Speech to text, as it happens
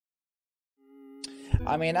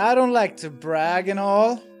I mean, I don't like to brag and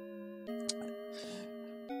all,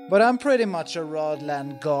 but I'm pretty much a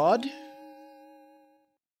Rodland god.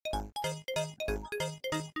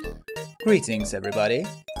 Greetings everybody.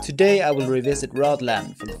 Today I will revisit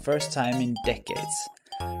Rodland for the first time in decades.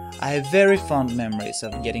 I have very fond memories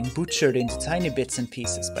of getting butchered into tiny bits and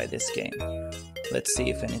pieces by this game. Let's see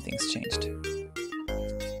if anything's changed.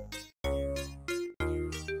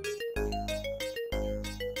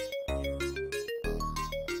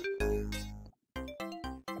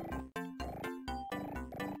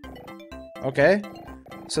 Okay,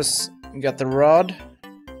 so you got the rod.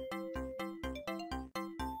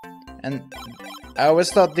 And I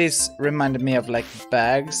always thought these reminded me of like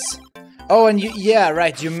bags. Oh, and yeah,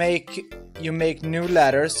 right, you make new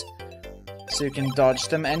ladders so you can dodge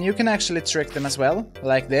them, and you can actually trick them as well,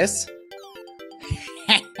 like this.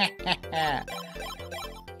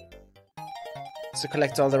 So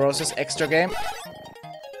collect all the roses, extra game.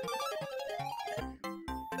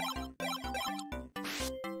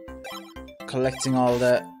 Collecting all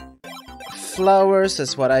the flowers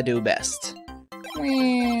is what I do best.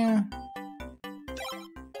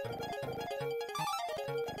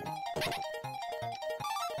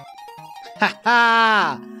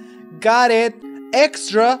 Haha! Got it!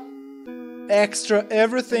 Extra! Extra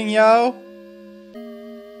everything, yo!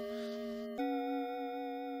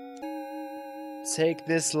 Take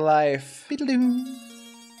this life.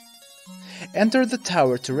 Enter the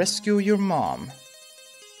tower to rescue your mom.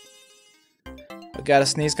 I got a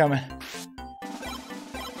sneeze coming.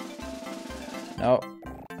 No,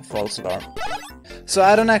 a false alarm. So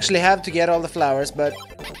I don't actually have to get all the flowers, but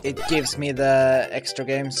it gives me the extra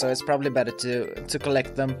game, so it's probably better to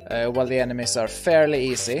collect them while the enemies are fairly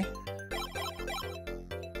easy,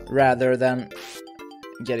 rather than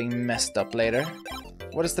getting messed up later.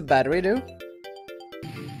 What does the battery do?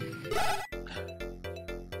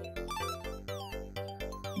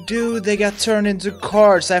 Dude, they got turned into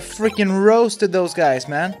cards. I freaking roasted those guys,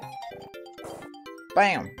 man.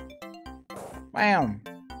 Bam. Bam.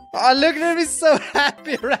 Oh, look at me, so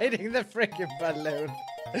happy riding the freaking balloon.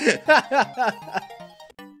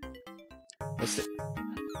 What's it?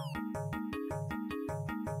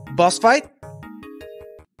 Boss fight?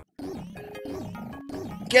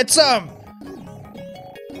 Get some!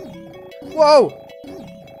 Whoa!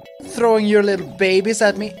 Throwing your little babies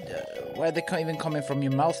at me. Why are they even coming from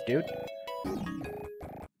your mouth, dude?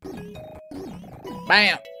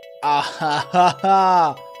 Bam! Ah ha ha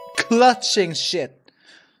ha! Clutching shit.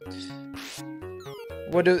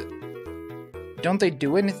 What don't they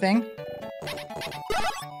do anything?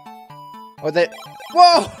 Or they...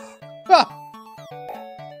 Whoa! Ah!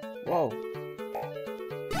 Whoa.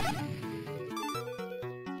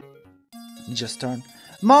 Just turn.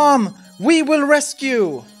 Mom! We will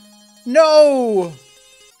rescue! No!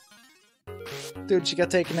 Dude, she got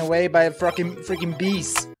taken away by a freaking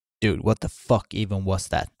beast. Dude, what the fuck even was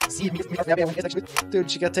that?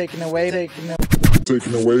 Dude, she got taken away. Taken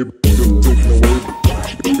away.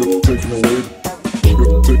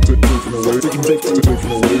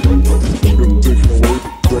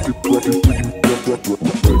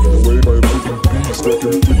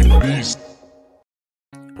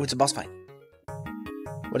 Oh, it's a boss fight.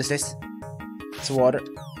 What is this? It's water.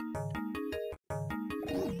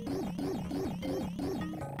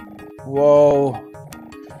 Whoa.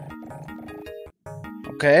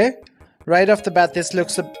 Okay. Right off the bat, this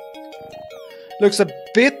looks a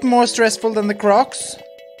bit more stressful than the Crocs.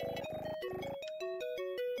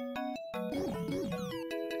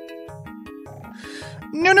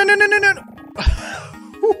 No, no, no, no, no, no.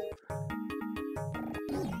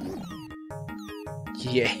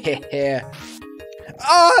 Yeah.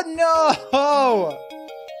 Oh no!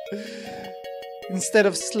 Instead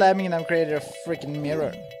of slamming it, I've created a freaking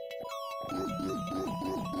mirror.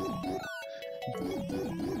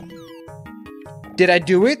 Did I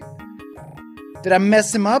do it? Did I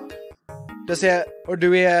mess him up? Does he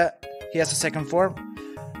he has a second form?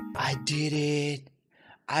 I did it.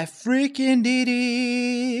 I freaking did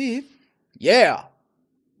it. Yeah.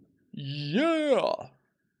 Yeah.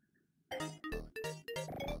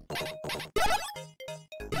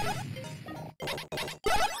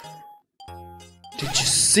 Did you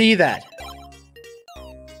see that?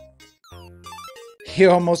 He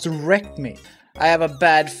almost wrecked me. I have a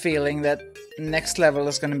bad feeling that next level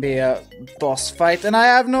is gonna be a boss fight, and I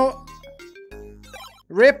have no...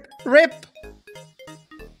 Rip! Rip!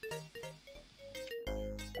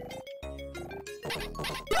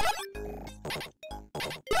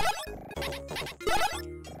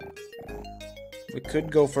 We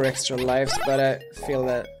could go for extra lives, but I feel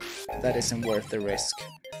that isn't worth the risk.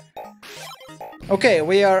 Okay,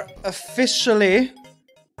 we are officially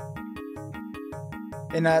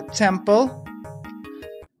in a temple.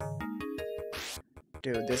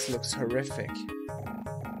 Dude, this looks horrific.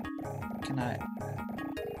 Can I...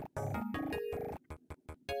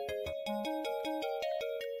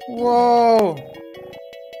 Whoa!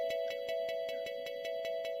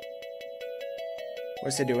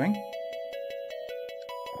 What's he doing?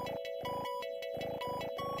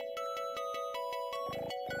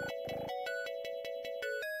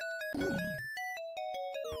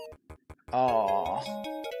 Oh.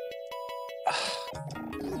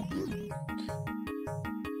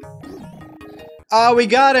 Oh, we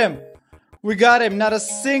got him! We got him! Not a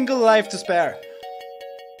single life to spare.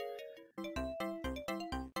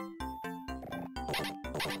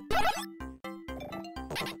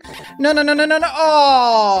 No, no, no, no, no, no!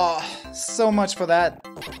 Oh! So much for that.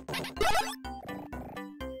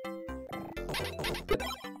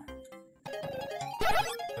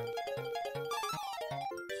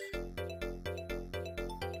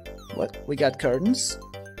 What? We got curtains?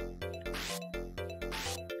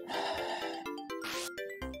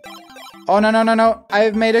 Oh, no, no, no, no.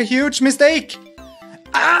 I've made a huge mistake.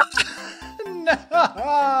 Ah!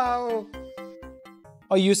 No!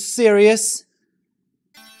 Are you serious?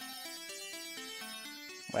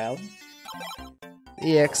 Well,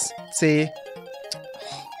 EXT.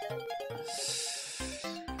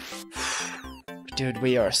 Dude,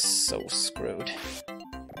 we are so screwed.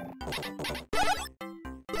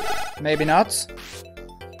 Maybe not.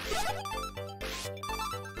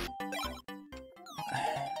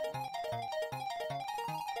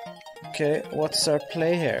 Okay, what's our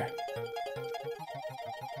play here?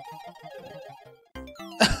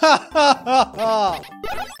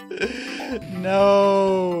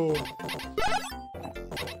 No.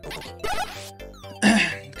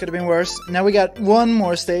 Could have been worse. Now we got one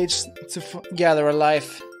more stage to gather a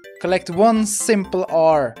life. Collect one simple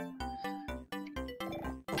R.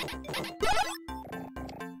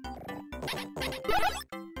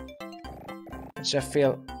 Which I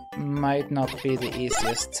feel might not be the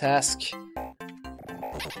easiest task.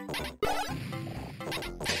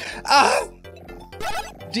 Ah!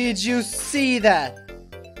 Did you see that?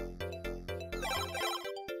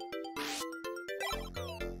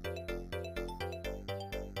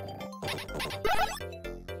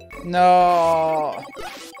 No.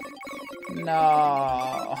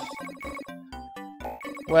 No.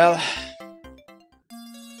 Well,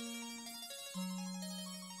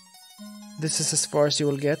 this is as far as you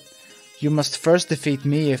will get. You must first defeat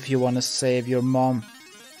me if you want to save your mom.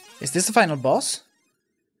 Is this the final boss?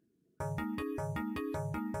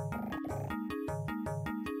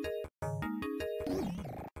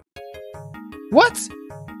 What?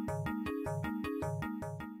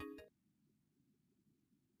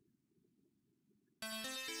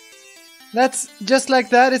 That's just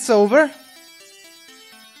like that, it's over?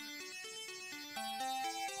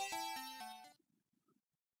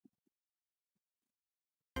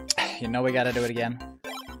 You know we gotta do it again.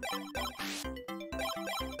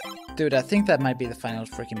 Dude, I think that might be the final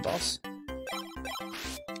freaking boss.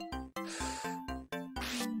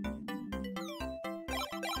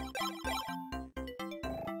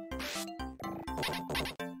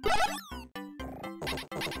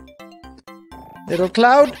 Little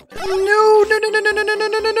cloud. No, no, no, no, no, no, no, no,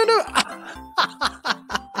 no, no, no.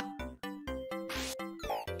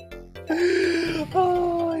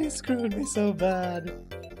 Oh, he screwed me so bad.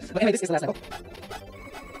 But anyway, this is the last level.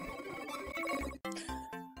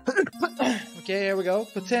 Okay, here we go.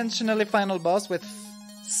 Potentially final boss with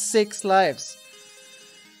 6 lives.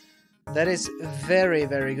 That is very,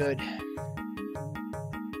 very good.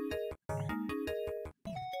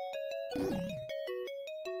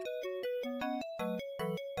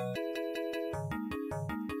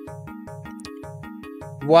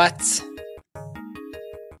 What?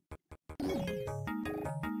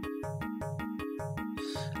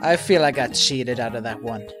 I feel I got cheated out of that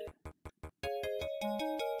one.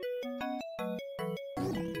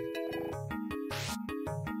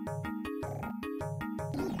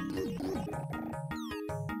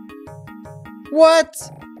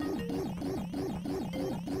 What?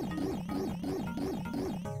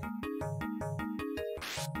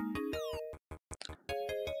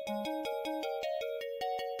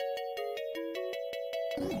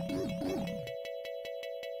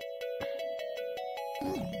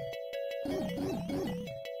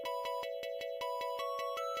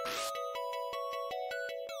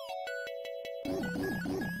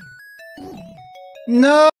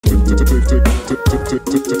 No!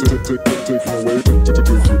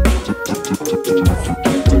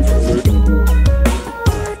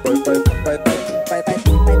 Bye.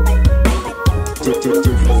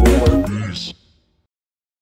 for my beast.